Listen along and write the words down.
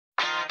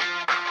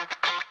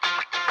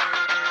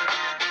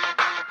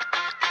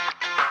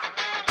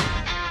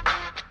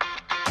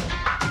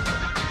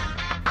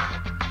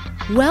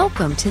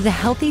Welcome to the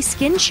Healthy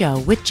Skin Show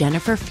with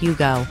Jennifer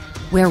Fugo,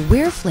 where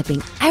we're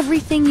flipping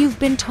everything you've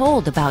been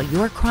told about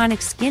your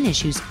chronic skin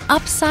issues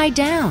upside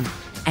down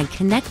and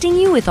connecting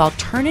you with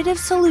alternative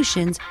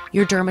solutions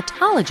your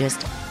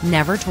dermatologist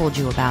never told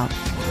you about.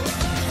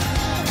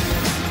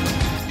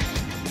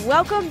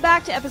 Welcome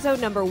back to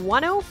episode number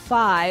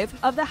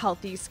 105 of the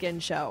Healthy Skin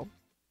Show.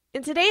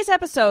 In today's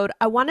episode,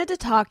 I wanted to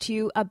talk to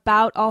you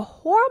about a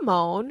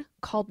hormone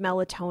called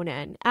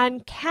melatonin,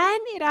 and can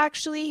it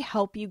actually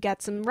help you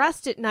get some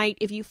rest at night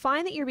if you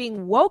find that you're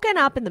being woken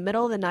up in the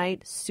middle of the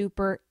night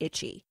super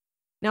itchy.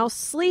 Now,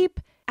 sleep,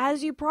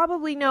 as you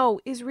probably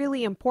know, is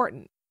really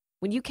important.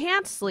 When you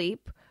can't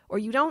sleep, or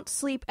you don't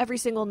sleep every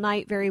single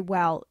night very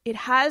well, it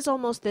has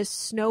almost this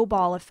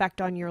snowball effect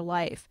on your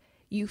life.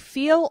 You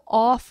feel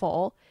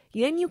awful,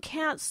 then you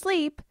can't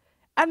sleep,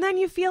 and then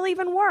you feel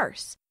even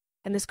worse.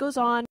 And this goes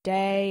on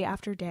day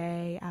after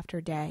day after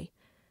day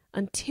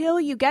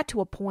until you get to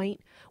a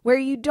point where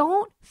you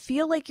don't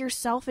feel like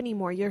yourself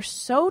anymore. You're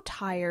so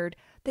tired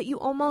that you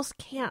almost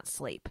can't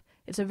sleep.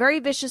 It's a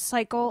very vicious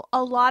cycle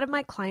a lot of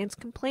my clients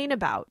complain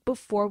about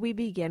before we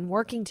begin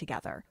working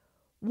together.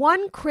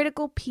 One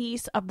critical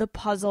piece of the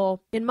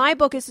puzzle in my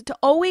book is to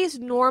always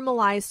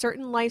normalize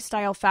certain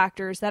lifestyle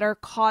factors that are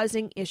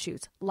causing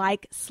issues,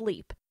 like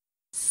sleep.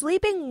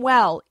 Sleeping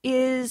well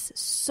is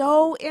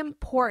so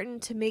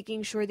important to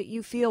making sure that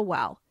you feel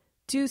well,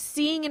 to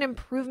seeing an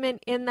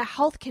improvement in the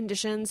health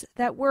conditions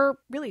that we're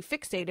really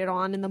fixated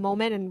on in the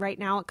moment. And right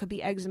now it could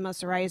be eczema,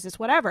 psoriasis,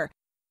 whatever.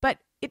 But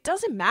it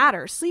doesn't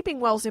matter. Sleeping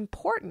well is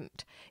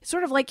important. It's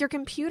sort of like your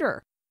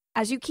computer.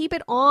 As you keep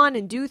it on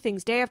and do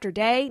things day after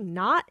day,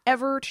 not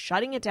ever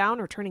shutting it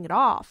down or turning it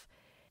off,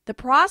 the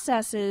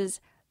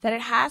processes that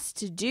it has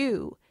to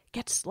do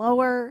get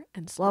slower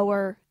and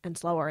slower and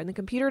slower, and the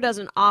computer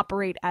doesn't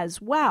operate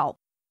as well.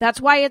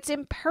 That's why it's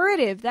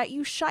imperative that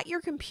you shut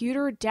your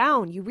computer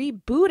down. You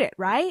reboot it,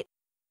 right?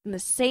 And the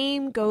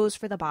same goes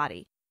for the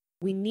body.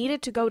 We need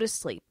it to go to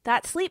sleep.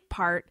 That sleep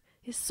part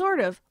is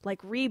sort of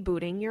like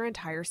rebooting your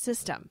entire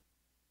system.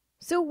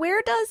 So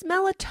where does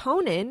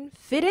melatonin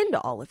fit into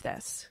all of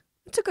this?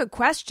 It's a good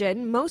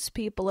question. Most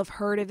people have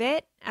heard of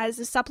it as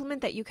a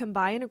supplement that you can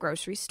buy in a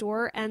grocery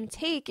store and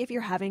take if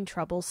you're having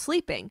trouble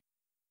sleeping.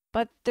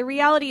 But the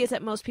reality is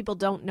that most people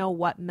don't know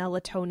what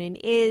melatonin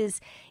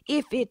is,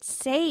 if it's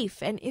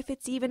safe, and if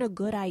it's even a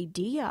good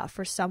idea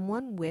for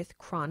someone with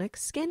chronic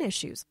skin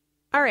issues.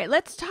 All right,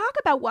 let's talk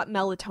about what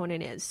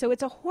melatonin is. So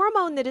it's a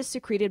hormone that is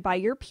secreted by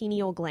your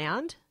pineal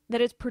gland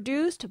that is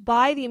produced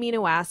by the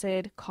amino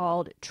acid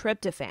called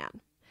tryptophan.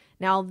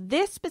 Now,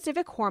 this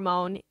specific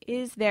hormone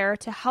is there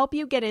to help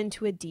you get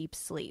into a deep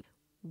sleep.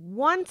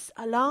 Once,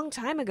 a long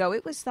time ago,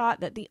 it was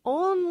thought that the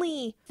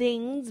only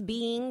things,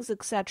 beings,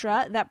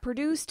 etc., that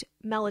produced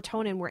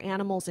melatonin were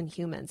animals and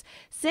humans.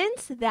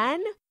 Since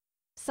then,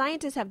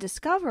 scientists have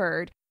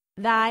discovered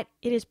that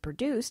it is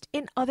produced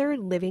in other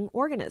living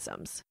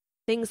organisms.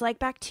 Things like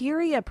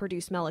bacteria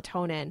produce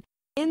melatonin,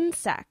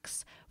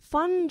 insects,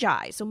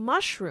 fungi, so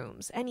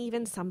mushrooms, and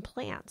even some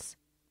plants.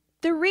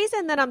 The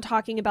reason that I'm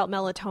talking about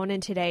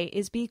melatonin today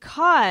is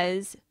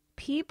because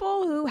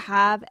people who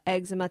have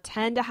eczema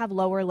tend to have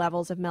lower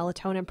levels of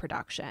melatonin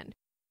production.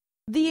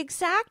 The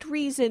exact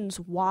reasons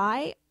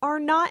why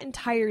are not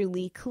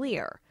entirely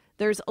clear.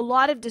 There's a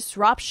lot of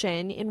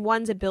disruption in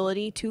one's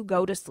ability to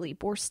go to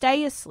sleep or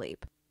stay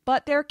asleep,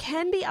 but there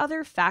can be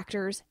other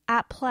factors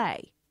at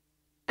play.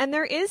 And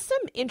there is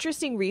some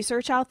interesting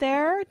research out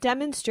there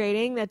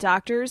demonstrating that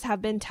doctors have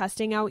been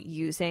testing out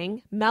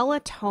using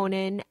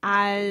melatonin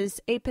as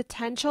a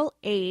potential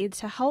aid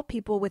to help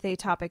people with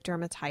atopic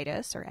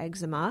dermatitis or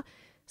eczema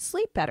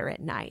sleep better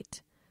at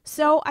night.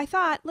 So I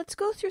thought, let's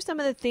go through some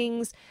of the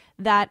things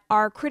that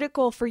are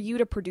critical for you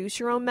to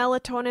produce your own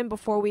melatonin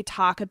before we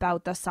talk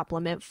about the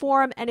supplement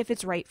form and if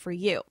it's right for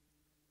you.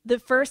 The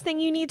first thing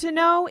you need to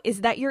know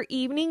is that your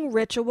evening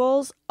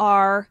rituals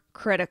are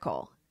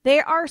critical. They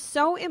are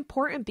so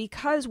important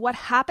because what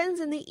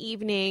happens in the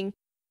evening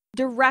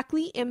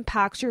directly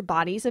impacts your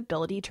body's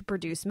ability to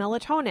produce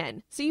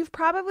melatonin. So you've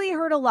probably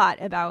heard a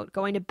lot about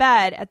going to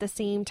bed at the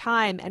same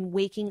time and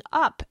waking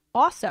up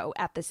also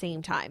at the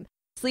same time.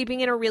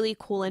 Sleeping in a really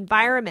cool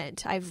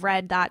environment. I've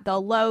read that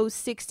the low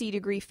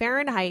 60-degree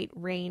Fahrenheit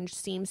range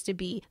seems to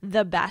be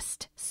the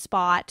best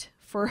spot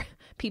for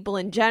people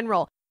in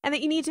general. And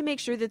that you need to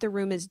make sure that the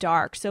room is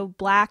dark. So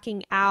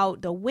blacking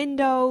out the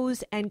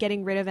windows and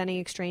getting rid of any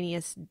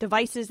extraneous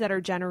devices that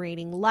are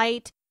generating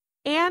light.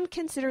 And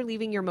consider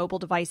leaving your mobile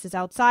devices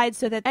outside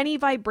so that any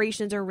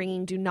vibrations or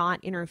ringing do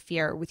not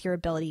interfere with your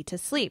ability to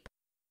sleep.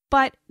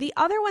 But the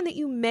other one that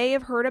you may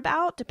have heard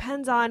about,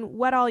 depends on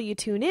what all you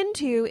tune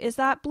into, is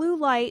that blue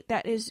light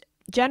that is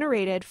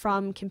generated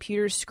from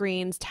computer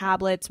screens,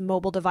 tablets,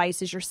 mobile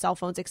devices, your cell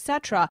phones,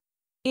 etc.,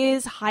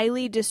 is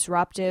highly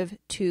disruptive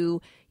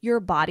to your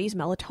body's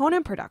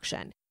melatonin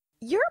production.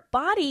 Your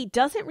body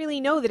doesn't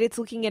really know that it's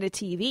looking at a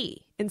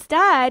TV.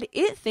 Instead,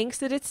 it thinks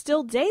that it's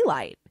still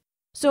daylight.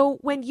 So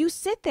when you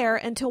sit there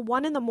until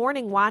 1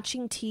 a.m.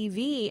 watching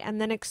TV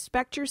and then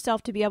expect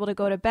yourself to be able to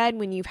go to bed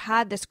when you've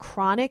had this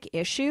chronic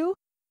issue,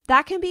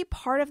 that can be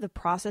part of the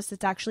process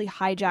that's actually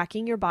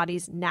hijacking your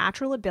body's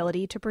natural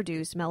ability to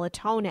produce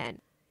melatonin.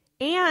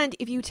 And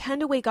if you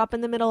tend to wake up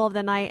in the middle of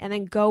the night and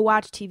then go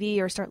watch TV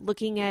or start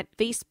looking at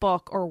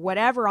Facebook or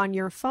whatever on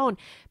your phone,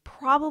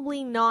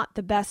 probably not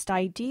the best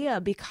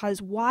idea,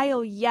 because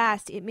while,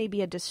 yes, it may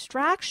be a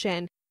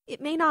distraction, it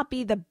may not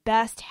be the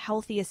best,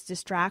 healthiest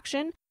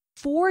distraction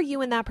for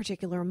you in that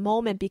particular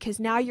moment, because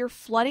now you're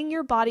flooding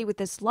your body with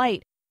this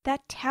light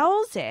that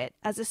tells it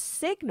as a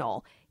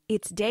signal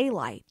it's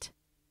daylight.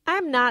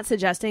 I'm not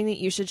suggesting that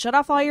you should shut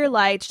off all your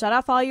lights, shut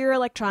off all your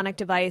electronic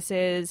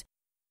devices,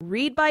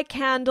 read by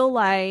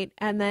candlelight,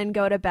 and then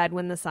go to bed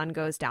when the sun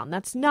goes down.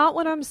 That's not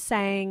what I'm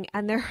saying.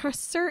 And there are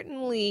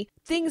certainly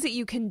things that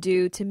you can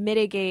do to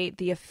mitigate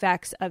the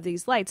effects of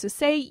these lights. So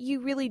say you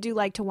really do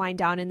like to wind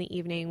down in the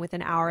evening with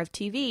an hour of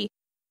TV.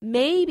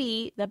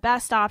 Maybe the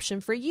best option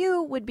for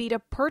you would be to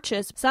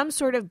purchase some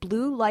sort of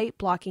blue light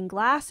blocking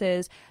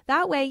glasses.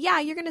 That way,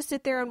 yeah, you're going to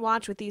sit there and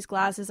watch with these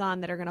glasses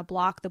on that are going to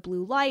block the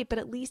blue light, but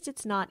at least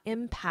it's not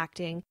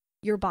impacting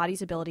your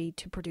body's ability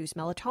to produce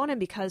melatonin,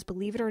 because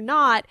believe it or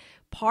not,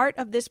 part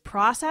of this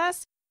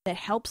process that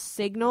helps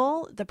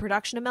signal the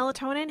production of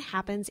melatonin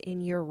happens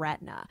in your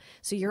retina.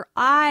 So your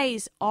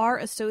eyes are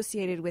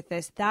associated with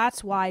this.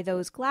 That's why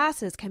those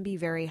glasses can be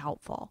very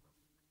helpful.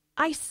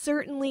 I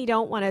certainly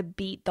don't want to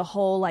beat the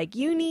whole,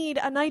 you need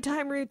a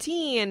nighttime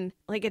routine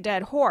like a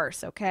dead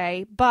horse,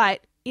 okay?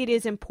 But it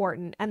is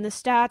important, and the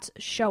stats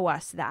show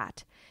us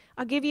that.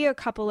 I'll give you a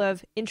couple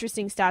of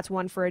interesting stats,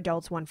 one for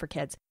adults, one for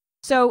kids.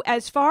 So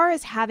as far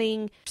as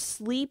having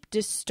sleep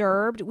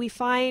disturbed, we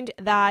find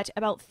that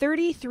about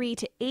 33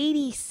 to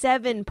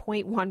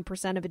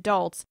 87.1% of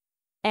adults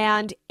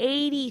and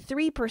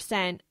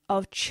 83%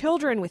 of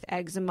children with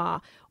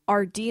eczema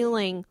are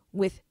dealing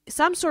with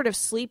some sort of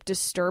sleep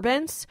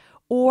disturbance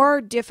or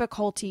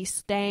difficulty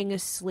staying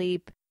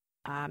asleep,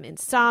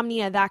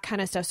 insomnia, that kind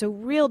of stuff. So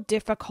real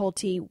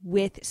difficulty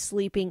with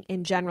sleeping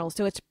in general.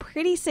 So it's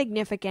pretty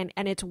significant,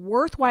 and it's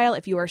worthwhile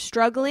if you are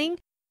struggling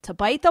to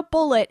bite the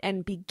bullet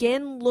and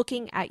begin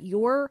looking at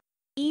your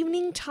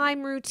evening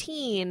time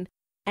routine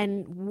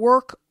and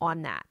work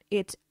on that.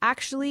 It's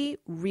actually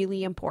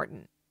really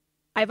important.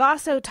 I've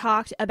also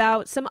talked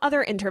about some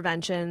other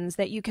interventions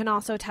that you can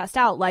also test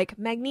out, like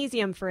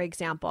magnesium, for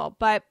example.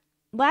 But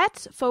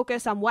let's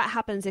focus on what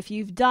happens if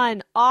you've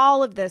done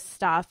all of this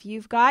stuff.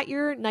 You've got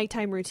your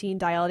nighttime routine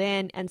dialed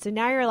in, and so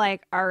now you're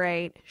like, all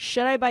right,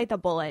 should I bite the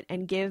bullet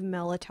and give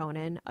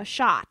melatonin a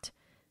shot?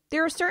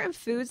 There are certain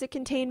foods that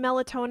contain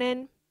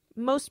melatonin.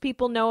 Most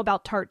people know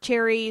about tart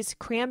cherries.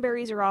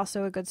 Cranberries are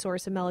also a good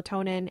source of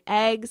melatonin.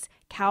 Eggs,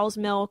 cow's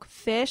milk,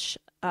 fish,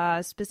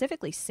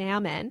 specifically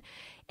salmon,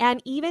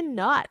 and even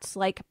nuts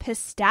like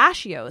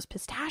pistachios.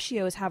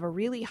 Pistachios have a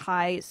really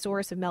high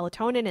source of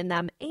melatonin in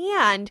them.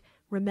 And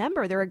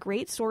remember, they're a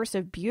great source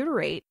of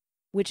butyrate,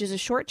 which is a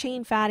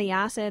short-chain fatty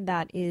acid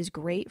that is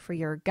great for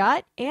your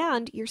gut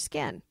and your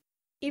skin.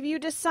 If you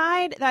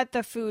decide that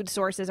the food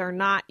sources are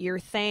not your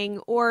thing,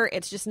 or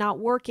it's just not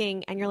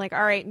working, and you're like,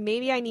 all right,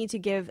 maybe I need to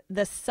give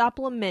the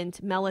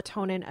supplement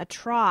melatonin a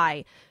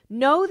try,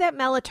 know that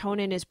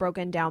melatonin is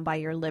broken down by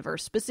your liver,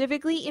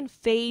 specifically in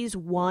phase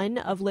 1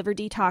 of liver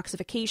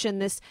detoxification.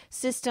 This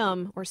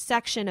system or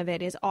section of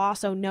it is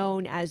also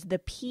known as the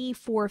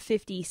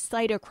P450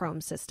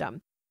 cytochrome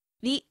system.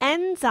 The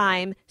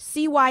enzyme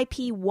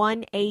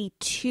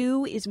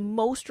CYP1A2 is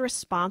most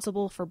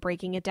responsible for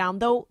breaking it down,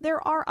 though there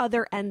are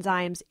other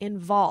enzymes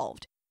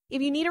involved.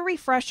 If you need a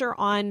refresher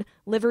on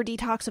liver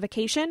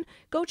detoxification,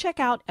 go check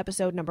out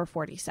episode number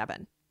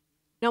 47.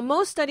 Now,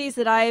 most studies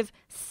that I've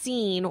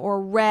seen or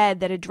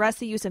read that address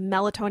the use of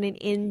melatonin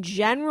in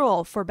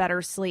general for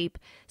better sleep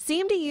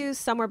seem to use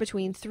somewhere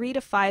between 3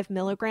 to 5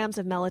 milligrams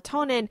of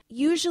melatonin,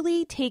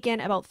 usually taken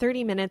about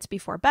 30 minutes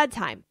before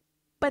bedtime.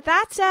 But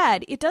that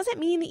said, it doesn't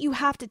mean that you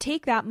have to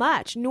take that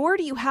much, nor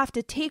do you have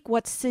to take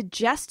what's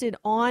suggested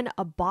on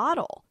a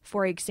bottle,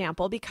 for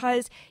example,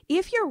 because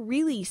if you're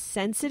really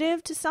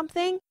sensitive to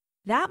something,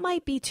 that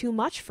might be too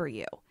much for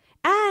you.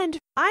 And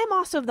I'm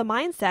also of the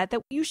mindset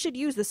that you should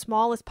use the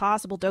smallest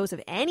possible dose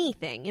of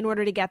anything in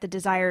order to get the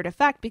desired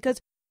effect, because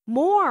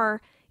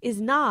more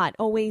is not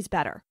always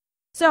better.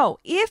 So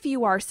if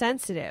you are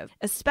sensitive,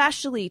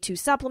 especially to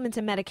supplements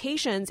and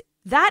medications,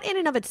 that in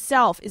and of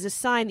itself is a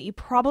sign that you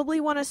probably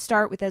want to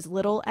start with as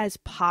little as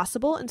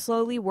possible and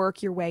slowly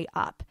work your way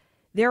up.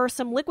 There are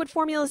some liquid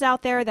formulas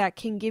out there that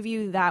can give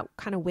you that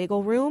kind of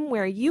wiggle room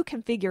where you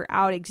can figure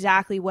out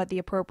exactly what the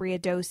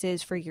appropriate dose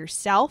is for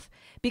yourself.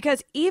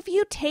 Because if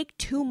you take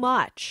too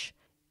much,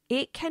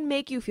 it can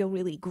make you feel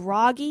really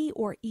groggy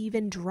or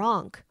even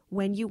drunk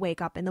when you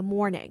wake up in the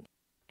morning.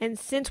 And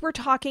since we're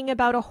talking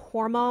about a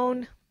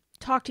hormone,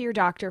 talk to your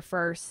doctor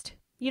first.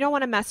 You don't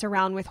want to mess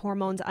around with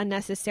hormones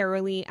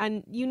unnecessarily,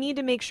 and you need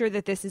to make sure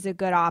that this is a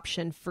good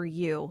option for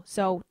you.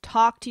 So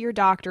talk to your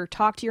doctor,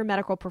 talk to your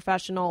medical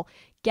professional,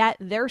 get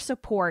their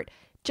support.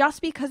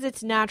 Just because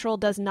it's natural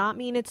does not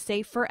mean it's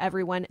safe for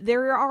everyone.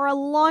 There are a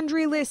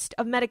laundry list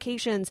of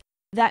medications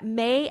that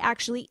may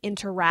actually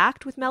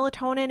interact with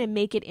melatonin and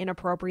make it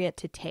inappropriate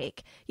to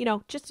take.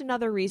 Just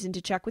another reason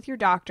to check with your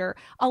doctor.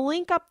 I'll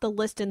link up the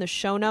list in the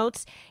show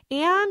notes.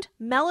 And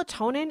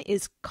melatonin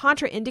is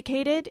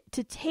contraindicated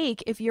to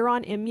take if you're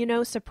on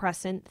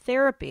immunosuppressant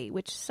therapy,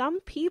 which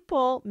some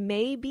people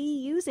may be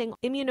using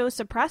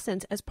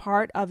immunosuppressants as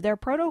part of their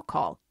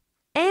protocol.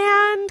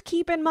 And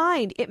keep in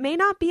mind, it may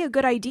not be a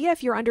good idea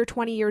if you're under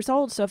 20 years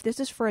old. So if this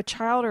is for a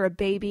child or a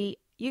baby,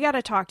 you got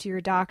to talk to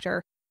your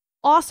doctor.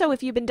 Also,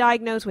 if you've been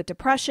diagnosed with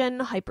depression,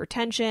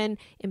 hypertension,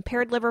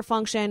 impaired liver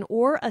function,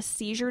 or a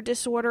seizure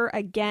disorder,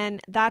 again,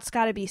 that's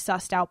got to be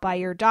sussed out by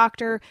your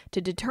doctor to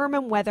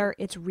determine whether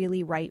it's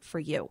really right for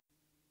you.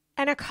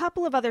 And a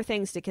couple of other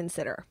things to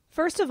consider.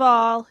 First of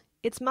all,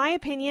 it's my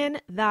opinion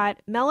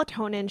that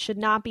melatonin should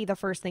not be the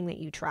first thing that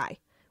you try.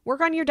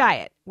 Work on your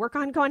diet. Work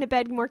on going to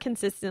bed more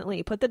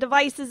consistently. Put the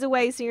devices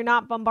away so you're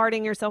not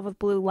bombarding yourself with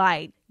blue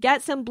light.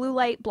 Get some blue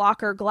light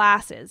blocker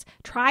glasses.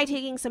 Try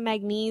taking some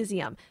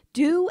magnesium.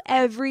 Do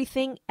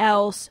everything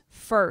else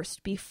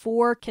first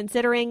before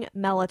considering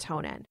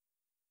melatonin.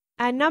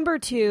 And number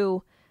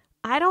 2,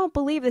 I don't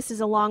believe this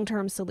is a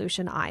long-term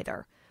solution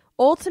either.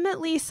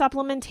 Ultimately,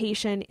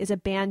 supplementation is a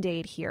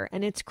band-aid here,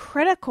 and it's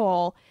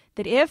critical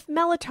that if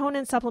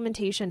melatonin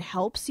supplementation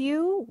helps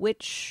you,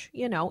 which,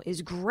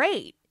 is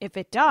great if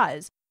it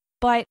does,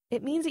 but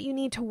it means that you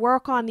need to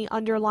work on the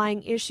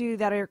underlying issue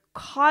that are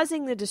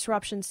causing the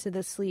disruptions to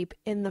the sleep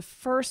in the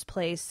first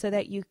place so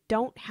that you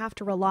don't have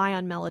to rely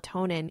on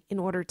melatonin in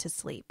order to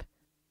sleep.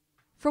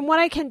 From what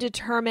I can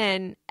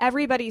determine,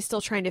 everybody's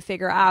still trying to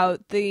figure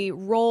out the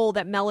role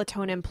that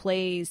melatonin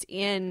plays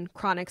in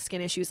chronic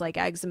skin issues like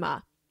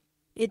eczema.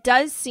 It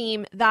does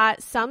seem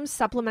that some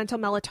supplemental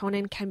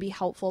melatonin can be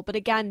helpful, but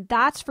again,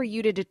 that's for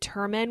you to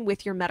determine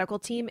with your medical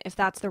team if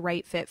that's the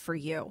right fit for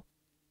you.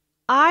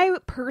 I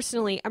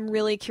personally am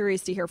really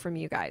curious to hear from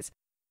you guys.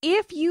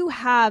 If you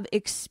have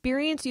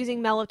experience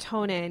using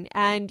melatonin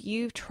and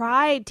you've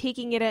tried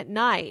taking it at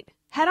night,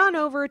 head on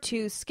over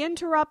to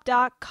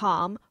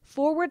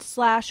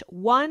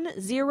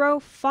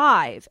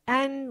skinterrupt.com/105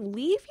 and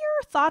leave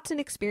your thoughts and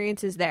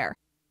experiences there.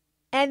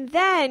 And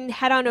then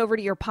head on over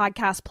to your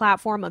podcast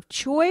platform of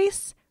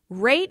choice,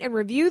 rate and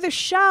review the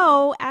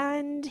show,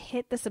 and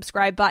hit the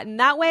subscribe button.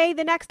 That way,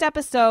 the next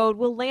episode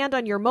will land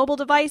on your mobile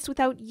device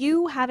without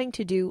you having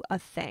to do a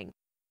thing.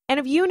 And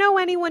if you know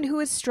anyone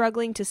who is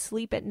struggling to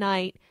sleep at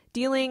night,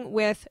 dealing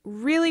with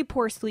really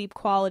poor sleep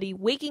quality,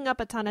 waking up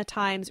a ton of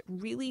times,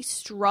 really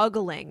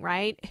struggling,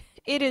 right?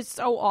 It is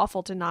so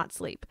awful to not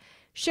sleep.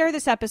 Share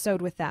this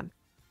episode with them.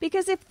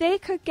 Because if they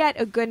could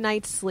get a good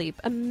night's sleep,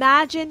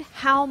 imagine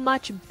how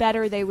much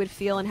better they would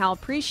feel and how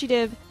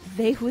appreciative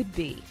they would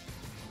be.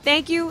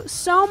 Thank you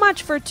so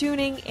much for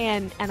tuning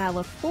in, and I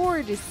look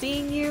forward to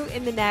seeing you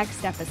in the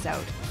next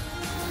episode.